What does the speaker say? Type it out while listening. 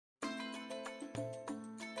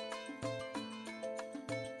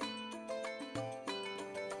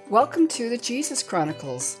Welcome to the Jesus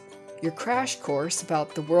Chronicles, your crash course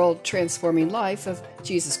about the world-transforming life of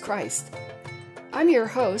Jesus Christ. I'm your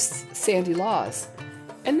host, Sandy Laws,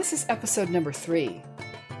 and this is episode number 3.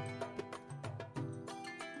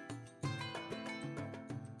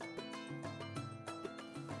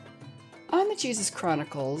 On the Jesus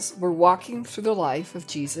Chronicles, we're walking through the life of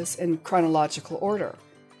Jesus in chronological order.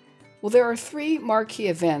 Well, there are 3 marquee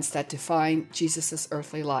events that define Jesus'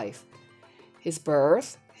 earthly life: his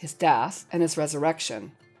birth, his death, and his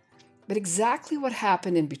resurrection. But exactly what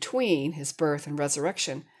happened in between his birth and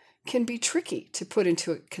resurrection can be tricky to put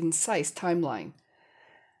into a concise timeline.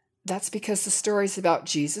 That's because the stories about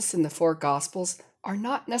Jesus in the 4 Gospels are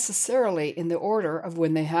not necessarily in the order of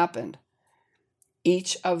when they happened.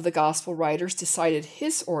 Each of the Gospel writers decided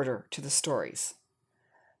his order to the stories.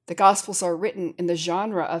 The Gospels are written in the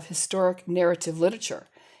genre of historic narrative literature,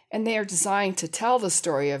 and they are designed to tell the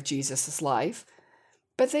story of Jesus' life,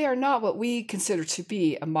 but they are not what we consider to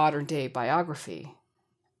be a modern-day biography.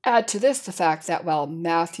 Add to this the fact that while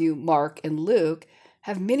Matthew, Mark, and Luke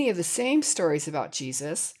have many of the same stories about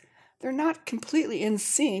Jesus, they're not completely in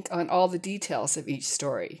sync on all the details of each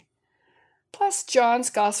story. Plus,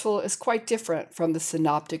 John's Gospel is quite different from the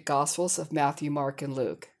synoptic Gospels of Matthew, Mark, and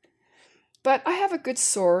Luke. But I have a good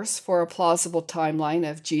source for a plausible timeline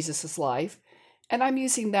of Jesus' life, and I'm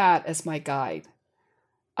using that as my guide.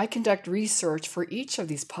 I conduct research for each of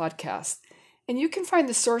these podcasts, and you can find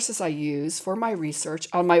the sources I use for my research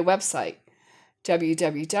on my website,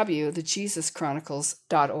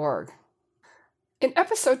 www.thejesuschronicles.org. In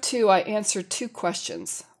episode 2, I answered 2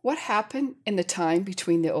 questions. What happened in the time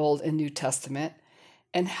between the Old and New Testament,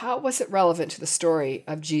 and how was it relevant to the story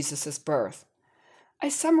of Jesus' birth? I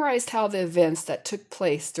summarized how the events that took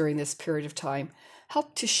place during this period of time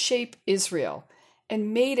helped to shape Israel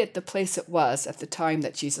and made it the place it was at the time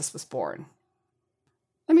that Jesus was born.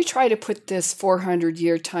 Let me try to put this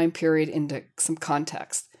 400-year time period into some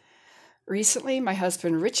context. Recently, my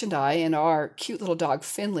husband Rich and I and our cute little dog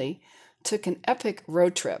Finley took an epic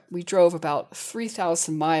road trip. We drove about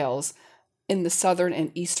 3,000 miles in the southern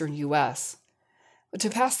and eastern U.S. To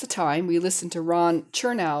pass the time, we listened to Ron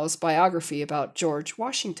Chernow's biography about George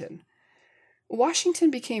Washington. Washington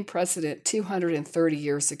became president 230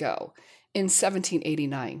 years ago, in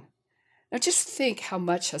 1789. Now just think how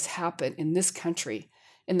much has happened in this country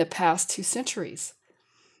in the past 2 centuries.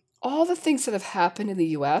 All the things that have happened in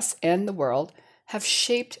the U.S. and the world have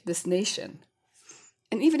shaped this nation.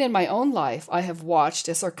 And even in my own life, I have watched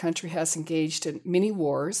as our country has engaged in many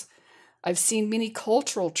wars. I've seen many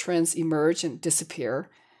cultural trends emerge and disappear.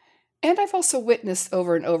 And I've also witnessed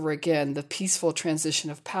over and over again the peaceful transition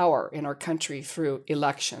of power in our country through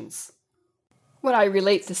elections. When I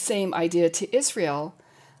relate the same idea to Israel,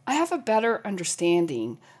 I have a better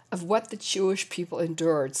understanding of what the Jewish people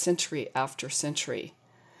endured century after century.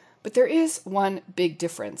 But there is one big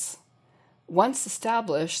difference. Once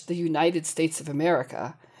established, the United States of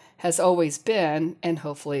America has always been, and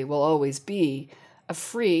hopefully will always be, a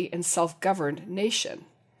free and self-governed nation.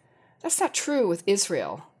 That's not true with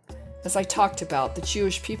Israel. As I talked about, the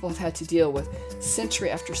Jewish people have had to deal with century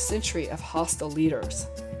after century of hostile leaders.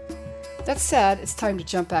 That said, it's time to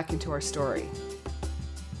jump back into our story.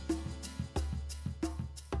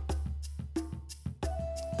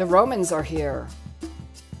 The Romans are here.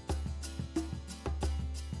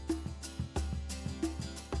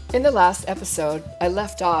 In the last episode, I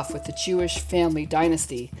left off with the Jewish family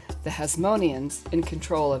dynasty, the Hasmoneans, in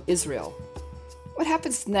control of Israel. What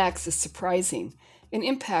happens next is surprising and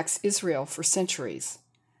impacts Israel for centuries.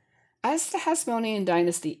 As the Hasmonean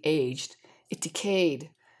dynasty aged, it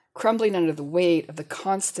decayed, crumbling under the weight of the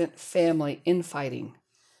constant family infighting.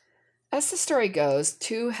 As the story goes,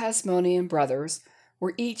 2 Hasmonean brothers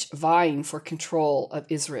were each vying for control of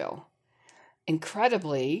Israel.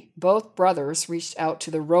 Incredibly, both brothers reached out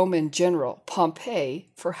to the Roman general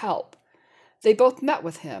Pompey for help. They both met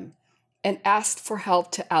with him and asked for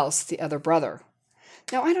help to oust the other brother.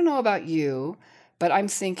 Now, I don't know about you, but I'm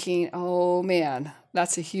thinking, oh man,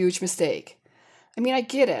 that's a huge mistake. I mean, I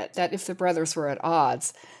get it that if the brothers were at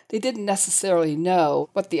odds, they didn't necessarily know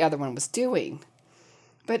what the other one was doing.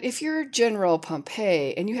 But if you're General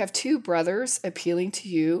Pompey and you have 2 brothers appealing to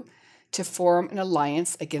you to form an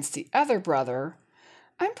alliance against the other brother,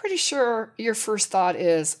 I'm pretty sure your first thought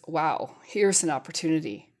is, wow, here's an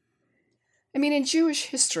opportunity. I mean, in Jewish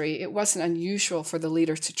history, it wasn't unusual for the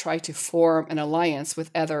leaders to try to form an alliance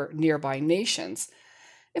with other nearby nations.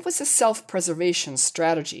 It was a self-preservation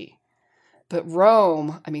strategy. But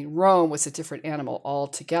Rome was a different animal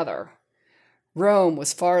altogether. Rome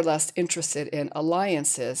was far less interested in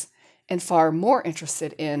alliances and far more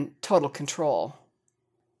interested in total control.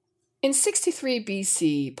 In 63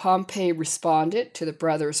 BC, Pompey responded to the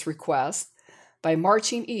brothers' request by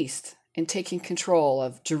marching east and taking control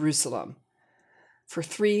of Jerusalem. For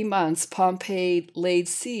 3 months, Pompey laid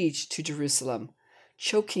siege to Jerusalem,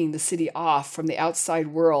 choking the city off from the outside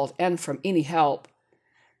world and from any help.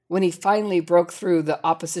 When he finally broke through the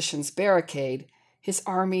opposition's barricade, his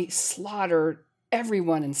army slaughtered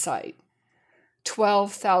everyone in sight.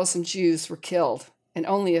 12,000 Jews were killed, and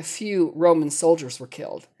only a few Roman soldiers were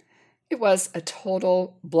killed. It was a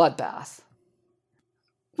total bloodbath.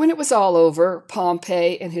 When it was all over,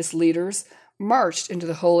 Pompey and his leaders marched into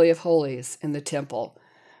the Holy of Holies in the temple,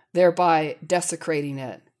 thereby desecrating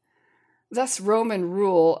it. Thus, Roman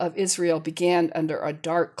rule of Israel began under a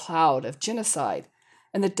dark cloud of genocide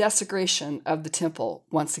and the desecration of the temple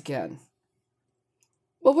once again.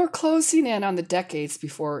 Well, we're closing in on the decades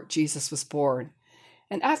before Jesus was born,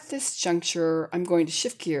 and at this juncture, I'm going to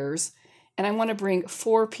shift gears, and I want to bring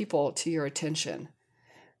 4 people to your attention.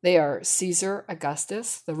 They are Caesar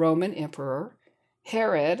Augustus, the Roman emperor,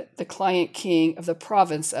 Herod, the client king of the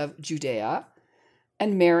province of Judea,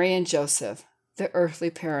 and Mary and Joseph, the earthly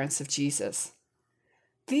parents of Jesus.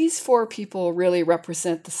 These 4 people really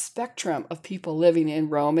represent the spectrum of people living in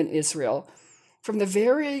Rome and Israel, from the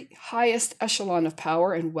very highest echelon of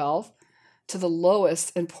power and wealth to the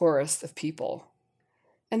lowest and poorest of people.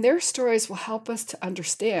 And their stories will help us to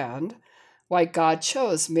understand why God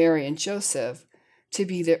chose Mary and Joseph to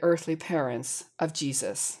be the earthly parents of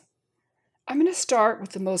Jesus. I'm going to start with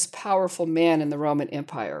the most powerful man in the Roman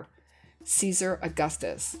Empire, Caesar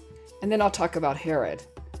Augustus, and then I'll talk about Herod.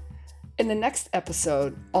 In the next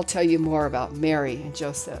episode, I'll tell you more about Mary and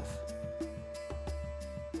Joseph.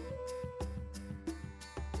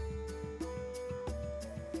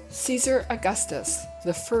 Caesar Augustus,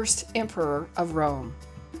 the first emperor of Rome.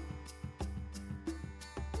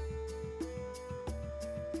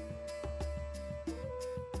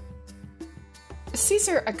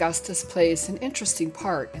 Caesar Augustus plays an interesting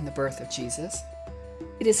part in the birth of Jesus.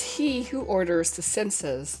 It is he who orders the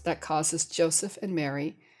census that causes Joseph and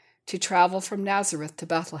Mary to travel from Nazareth to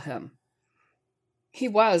Bethlehem. He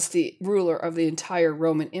was the ruler of the entire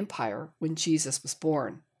Roman Empire when Jesus was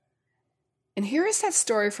born. And here is that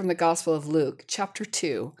story from the Gospel of Luke, chapter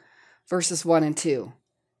 2, verses 1 and 2.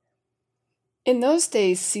 In those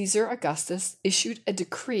days, Caesar Augustus issued a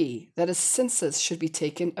decree that a census should be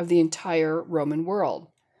taken of the entire Roman world.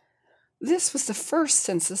 This was the first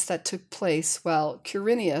census that took place while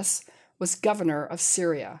Quirinius was governor of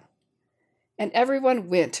Syria, and everyone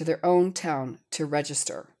went to their own town to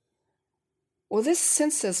register. Well, this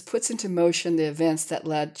census puts into motion the events that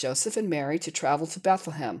led Joseph and Mary to travel to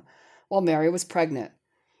Bethlehem while Mary was pregnant.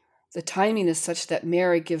 The timing is such that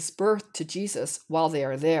Mary gives birth to Jesus while they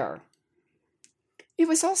are there. It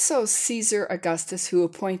was also Caesar Augustus who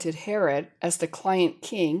appointed Herod as the client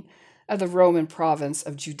king of the Roman province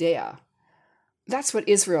of Judea. That's what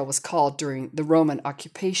Israel was called during the Roman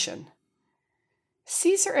occupation.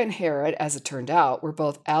 Caesar and Herod, as it turned out, were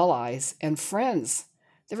both allies and friends.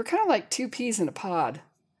 They were kind of like 2 peas in a pod.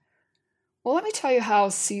 Well, let me tell you how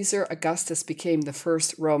Caesar Augustus became the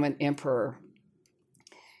first Roman emperor.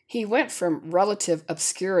 He went from relative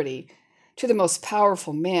obscurity to the most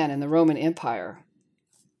powerful man in the Roman Empire.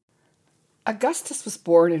 Augustus was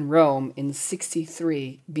born in Rome in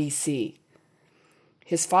 63 BC.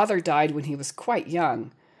 His father died when he was quite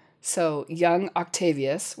young, so young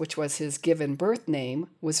Octavius, which was his given birth name,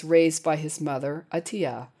 was raised by his mother,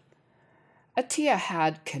 Atia. Atia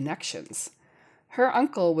had connections. Her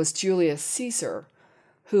uncle was Julius Caesar,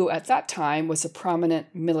 who at that time was a prominent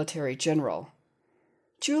military general.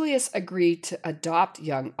 Julius agreed to adopt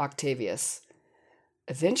young Octavius.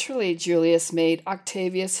 Eventually, Julius made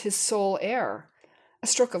Octavius his sole heir, a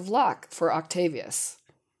stroke of luck for Octavius.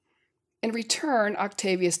 In return,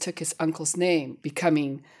 Octavius took his uncle's name,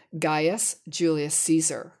 becoming Gaius Julius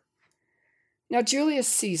Caesar. Now, Julius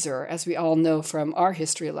Caesar, as we all know from our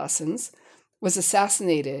history lessons, was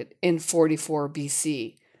assassinated in 44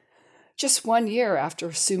 BC, just 1 year after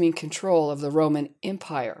assuming control of the Roman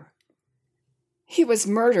Empire. He was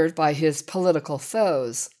murdered by his political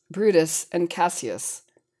foes, Brutus and Cassius.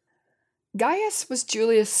 Gaius was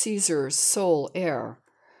Julius Caesar's sole heir,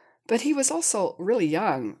 but he was also really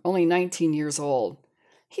young, only 19 years old.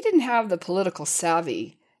 He didn't have the political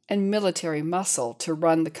savvy and military muscle to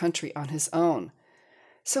run the country on his own.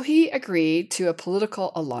 So he agreed to a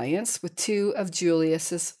political alliance with 2 of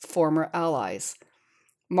Julius's former allies,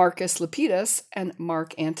 Marcus Lepidus and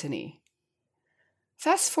Mark Antony.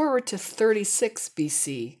 Fast forward to 36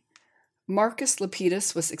 BC. Marcus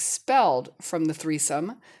Lepidus was expelled from the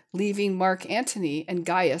threesome, leaving Mark Antony and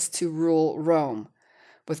Gaius to rule Rome,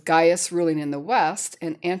 with Gaius ruling in the west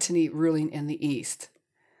and Antony ruling in the east.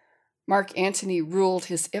 Mark Antony ruled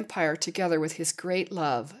his empire together with his great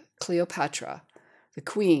love, Cleopatra, the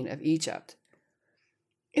queen of Egypt.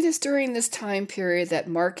 It is during this time period that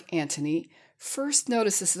Mark Antony first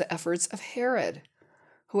notices the efforts of Herod,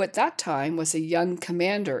 who at that time was a young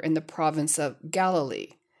commander in the province of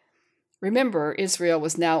Galilee. Remember, Israel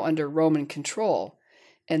was now under Roman control,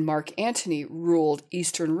 and Mark Antony ruled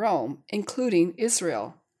eastern Rome, including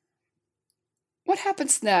Israel. What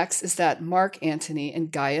happens next is that Mark Antony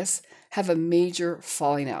and Gaius have a major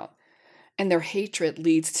falling out, and their hatred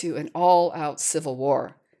leads to an all-out civil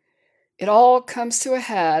war. It all comes to a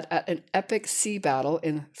head at an epic sea battle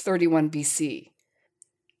in 31 BC.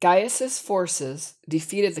 Gaius's forces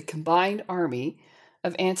defeated the combined army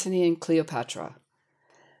of Antony and Cleopatra.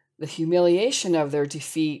 The humiliation of their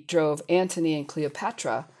defeat drove Antony and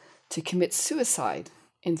Cleopatra to commit suicide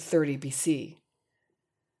in 30 BC.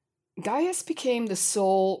 Gaius became the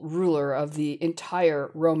sole ruler of the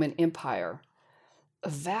entire Roman Empire, a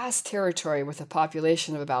vast territory with a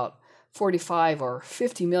population of about 45 or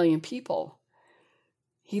 50 million people.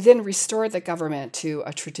 He then restored the government to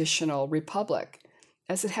a traditional republic,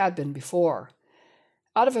 as it had been before.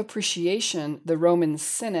 Out of appreciation, the Roman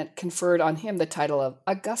Senate conferred on him the title of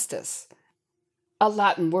Augustus, a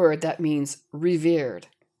Latin word that means revered.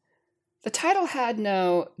 The title had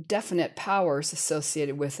no definite powers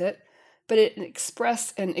associated with it, but it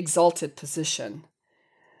expressed an exalted position.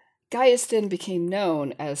 Gaius then became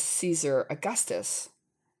known as Caesar Augustus,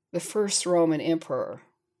 the first Roman emperor.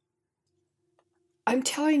 I'm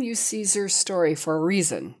telling you Caesar's story for a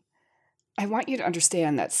reason. I want you to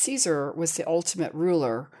understand that Caesar was the ultimate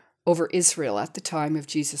ruler over Israel at the time of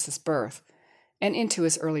Jesus' birth and into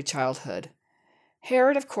his early childhood.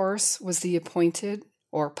 Herod, of course, was the appointed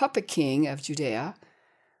or puppet king of Judea,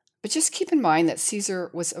 but just keep in mind that Caesar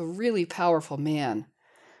was a really powerful man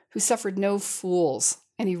who suffered no fools,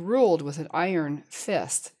 and he ruled with an iron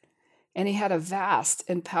fist, and he had a vast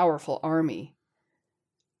and powerful army.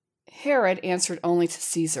 Herod answered only to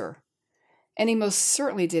Caesar, and he most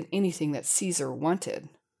certainly did anything that Caesar wanted.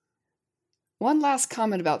 One last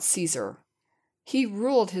comment about Caesar. He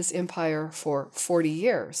ruled his empire for 40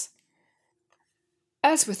 years.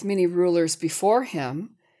 As with many rulers before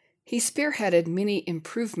him, he spearheaded many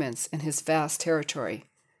improvements in his vast territory.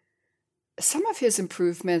 Some of his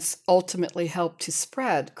improvements ultimately helped to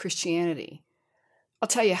spread Christianity. I'll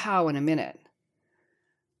tell you how in a minute.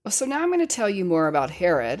 So now I'm going to tell you more about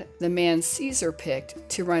Herod, the man Caesar picked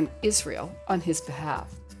to run Israel on his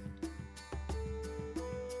behalf.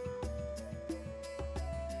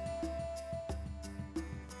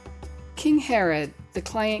 King Herod, the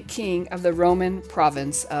client king of the Roman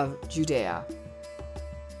province of Judea.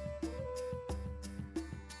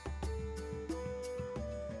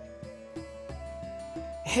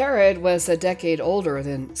 Herod was a decade older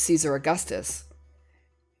than Caesar Augustus.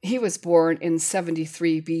 He was born in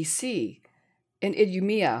 73 BC in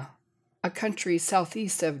Idumea, a country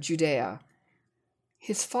southeast of Judea.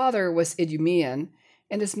 His father was Idumean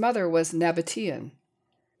and his mother was Nabatean.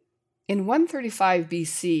 In 135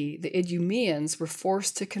 BC, the Idumeans were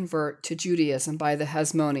forced to convert to Judaism by the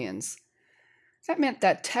Hasmoneans. That meant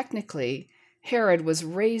that technically Herod was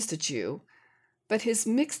raised a Jew, but his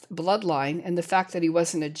mixed bloodline and the fact that he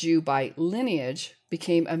wasn't a Jew by lineage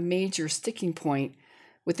became a major sticking point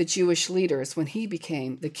with the Jewish leaders when he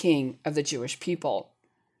became the king of the Jewish people.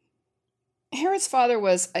 Herod's father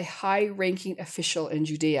was a high-ranking official in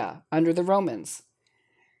Judea under the Romans.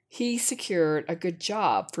 He secured a good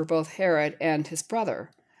job for both Herod and his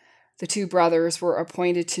brother. The two brothers were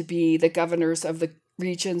appointed to be the governors of the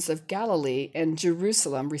regions of Galilee and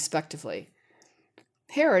Jerusalem, respectively.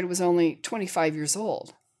 Herod was only 25 years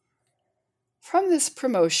old. From this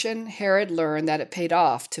promotion, Herod learned that it paid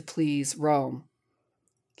off to please Rome.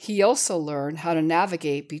 He also learned how to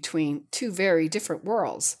navigate between two very different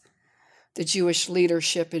worlds, the Jewish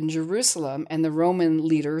leadership in Jerusalem and the Roman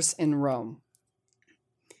leaders in Rome.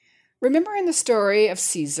 Remember in the story of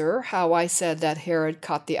Caesar how I said that Herod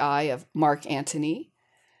caught the eye of Mark Antony?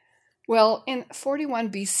 Well, in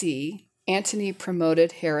 41 BC, Antony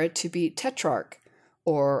promoted Herod to be tetrarch,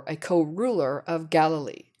 or a co-ruler of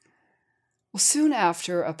Galilee. Well, soon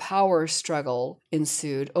after, a power struggle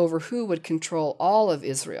ensued over who would control all of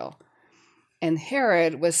Israel, and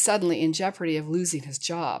Herod was suddenly in jeopardy of losing his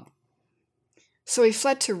job. So he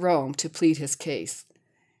fled to Rome to plead his case.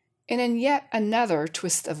 And in yet another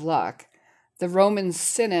twist of luck, the Roman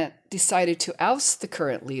Senate decided to oust the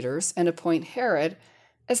current leaders and appoint Herod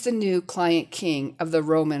as the new client king of the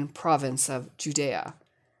Roman province of Judea.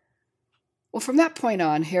 Well, from that point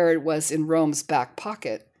on, Herod was in Rome's back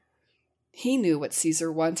pocket. He knew what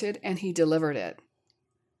Caesar wanted, and he delivered it.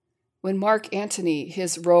 When Mark Antony,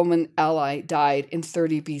 his Roman ally, died in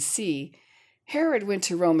 30 BC, Herod went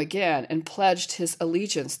to Rome again and pledged his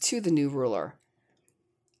allegiance to the new ruler.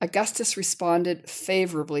 Augustus responded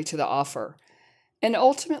favorably to the offer, and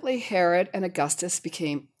ultimately Herod and Augustus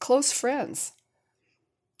became close friends.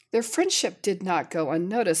 Their friendship did not go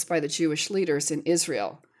unnoticed by the Jewish leaders in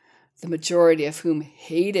Israel, the majority of whom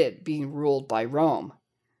hated being ruled by Rome.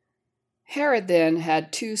 Herod then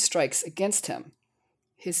had two strikes against him: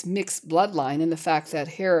 his mixed bloodline and the fact that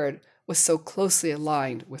Herod was so closely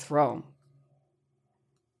aligned with Rome.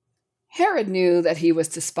 Herod knew that he was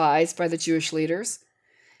despised by the Jewish leaders,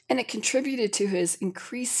 and it contributed to his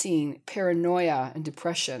increasing paranoia and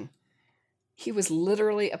depression. He was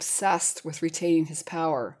literally obsessed with retaining his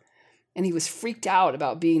power, and he was freaked out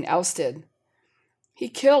about being ousted. He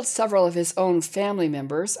killed several of his own family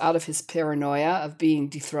members out of his paranoia of being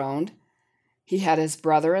dethroned. He had his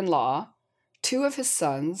brother-in-law, two of his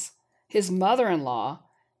sons, his mother-in-law,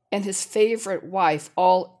 and his favorite wife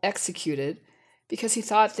all executed because he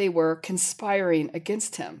thought they were conspiring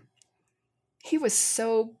against him. He was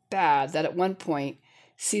so bad that at one point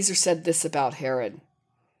Caesar said this about Herod,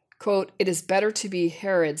 quote, "It is better to be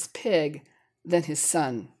Herod's pig than his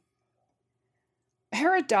son."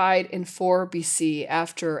 Herod died in 4 BC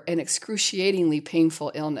after an excruciatingly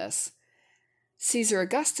painful illness. Caesar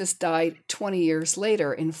Augustus died 20 years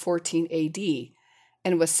later in 14 AD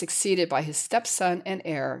and was succeeded by his stepson and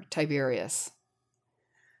heir, Tiberius.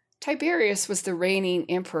 Tiberius was the reigning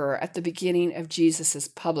emperor at the beginning of Jesus'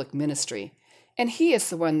 public ministry, and he is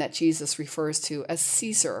the one that Jesus refers to as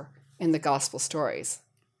Caesar in the gospel stories.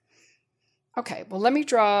 Okay, well, let me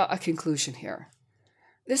draw a conclusion here.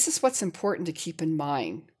 This is what's important to keep in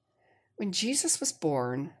mind. When Jesus was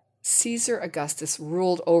born, Caesar Augustus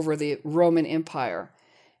ruled over the Roman Empire,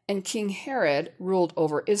 and King Herod ruled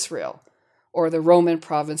over Israel, or the Roman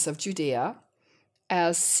province of Judea,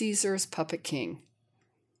 as Caesar's puppet king.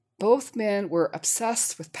 Both men were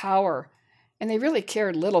obsessed with power, and they really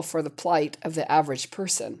cared little for the plight of the average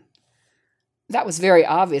person. That was very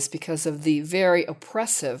obvious because of the very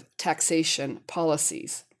oppressive taxation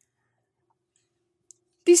policies.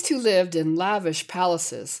 These two lived in lavish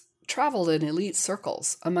palaces, traveled in elite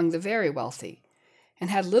circles among the very wealthy,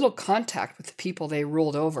 and had little contact with the people they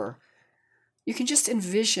ruled over. You can just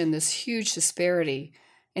envision this huge disparity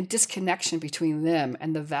and disconnection between them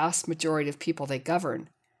and the vast majority of people they govern.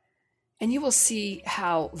 And you will see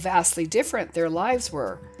how vastly different their lives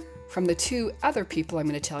were from the two other people I'm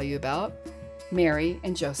going to tell you about, Mary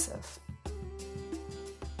and Joseph.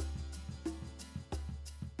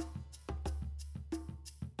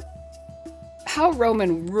 How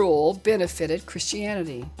Roman rule benefited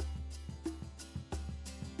Christianity.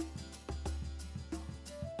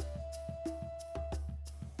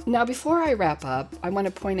 Now, before I wrap up, I want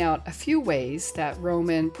to point out a few ways that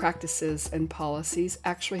Roman practices and policies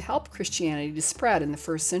actually helped Christianity to spread in the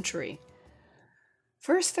first century.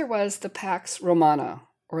 First, there was the Pax Romana,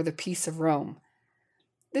 or the Peace of Rome.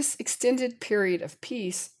 This extended period of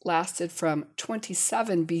peace lasted from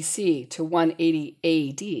 27 BC to 180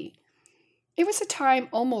 AD. It was a time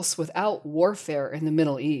almost without warfare in the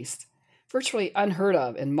Middle East, virtually unheard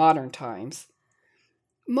of in modern times.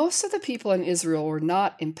 Most of the people in Israel were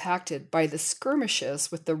not impacted by the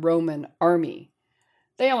skirmishes with the Roman army.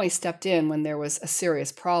 They only stepped in when there was a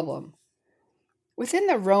serious problem. Within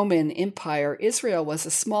the Roman Empire, Israel was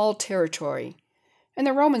a small territory, and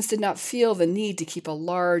the Romans did not feel the need to keep a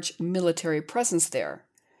large military presence there.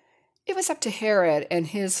 It was up to Herod and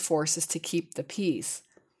his forces to keep the peace.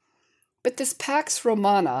 But this Pax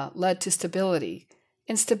Romana led to stability,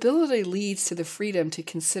 and stability leads to the freedom to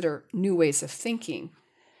consider new ways of thinking,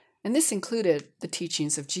 and this included the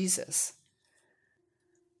teachings of Jesus.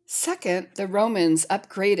 Second, the Romans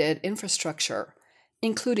upgraded infrastructure,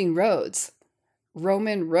 including roads.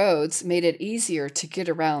 Roman roads made it easier to get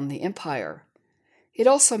around the empire. It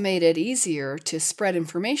also made it easier to spread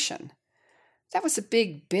information. That was a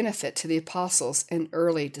big benefit to the apostles and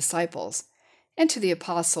early disciples, and to the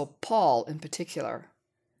apostle Paul in particular.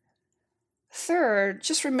 Third,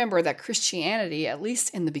 just remember that Christianity, at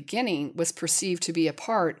least in the beginning, was perceived to be a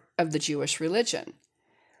part of the Jewish religion.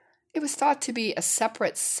 It was thought to be a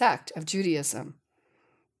separate sect of Judaism,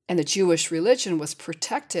 and the Jewish religion was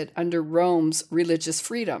protected under Rome's religious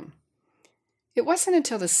freedom. It wasn't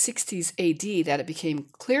until the 60s AD that it became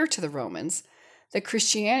clear to the Romans that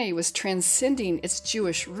Christianity was transcending its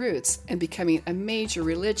Jewish roots and becoming a major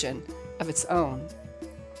religion of its own.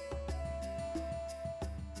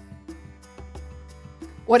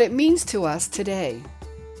 what it means to us today.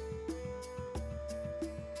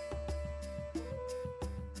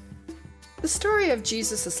 The story of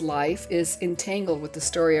Jesus' life is entangled with the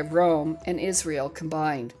story of Rome and Israel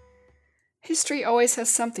combined. History always has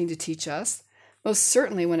something to teach us, most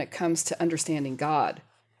certainly when it comes to understanding God.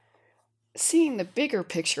 Seeing the bigger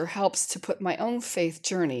picture helps to put my own faith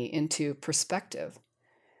journey into perspective.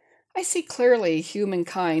 I see clearly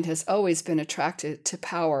humankind has always been attracted to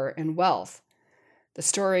power and wealth. The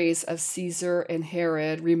stories of Caesar and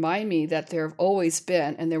Herod remind me that there have always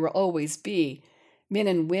been and there will always be men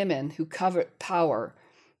and women who covet power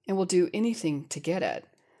and will do anything to get it.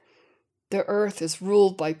 The earth is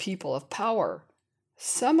ruled by people of power,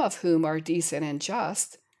 some of whom are decent and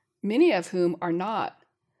just, many of whom are not.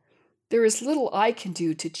 There is little I can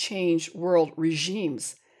do to change world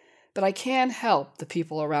regimes, but I can help the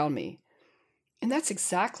people around me. And that's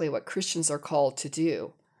exactly what Christians are called to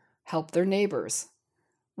do, help their neighbors.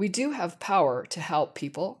 We do have power to help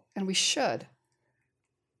people, and we should.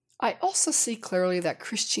 I also see clearly that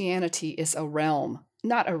Christianity is a realm,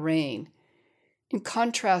 not a reign. In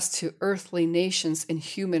contrast to earthly nations and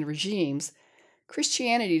human regimes,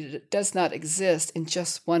 Christianity does not exist in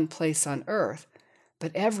just one place on earth,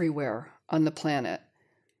 but everywhere on the planet.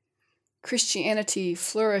 Christianity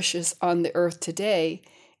flourishes on the earth today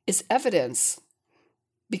is evidence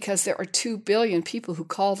because there are 2 billion people who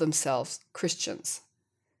call themselves Christians.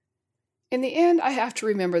 In the end, I have to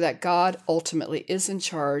remember that God ultimately is in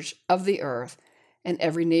charge of the earth and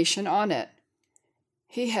every nation on it.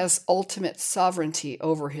 He has ultimate sovereignty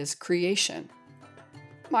over his creation.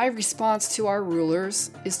 My response to our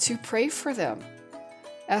rulers is to pray for them,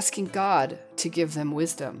 asking God to give them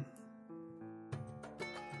wisdom.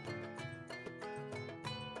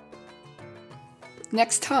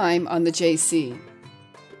 Next time on the JC.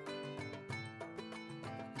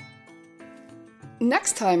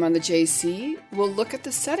 Next time on the JC, we'll look at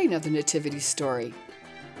the setting of the Nativity story.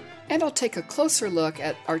 And I'll take a closer look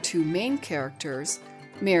at our 2 main characters,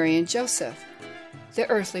 Mary and Joseph, the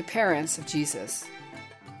earthly parents of Jesus.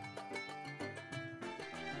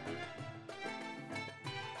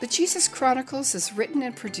 The Jesus Chronicles is written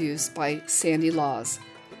and produced by Sandy Laws.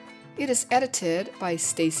 It is edited by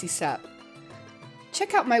Stacy Sepp.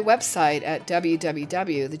 Check out my website at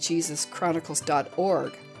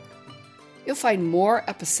www.thejesuschronicles.org. You'll find more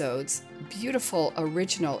episodes, beautiful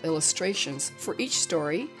original illustrations for each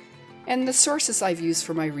story, and the sources I've used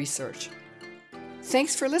for my research.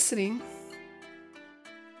 Thanks for listening.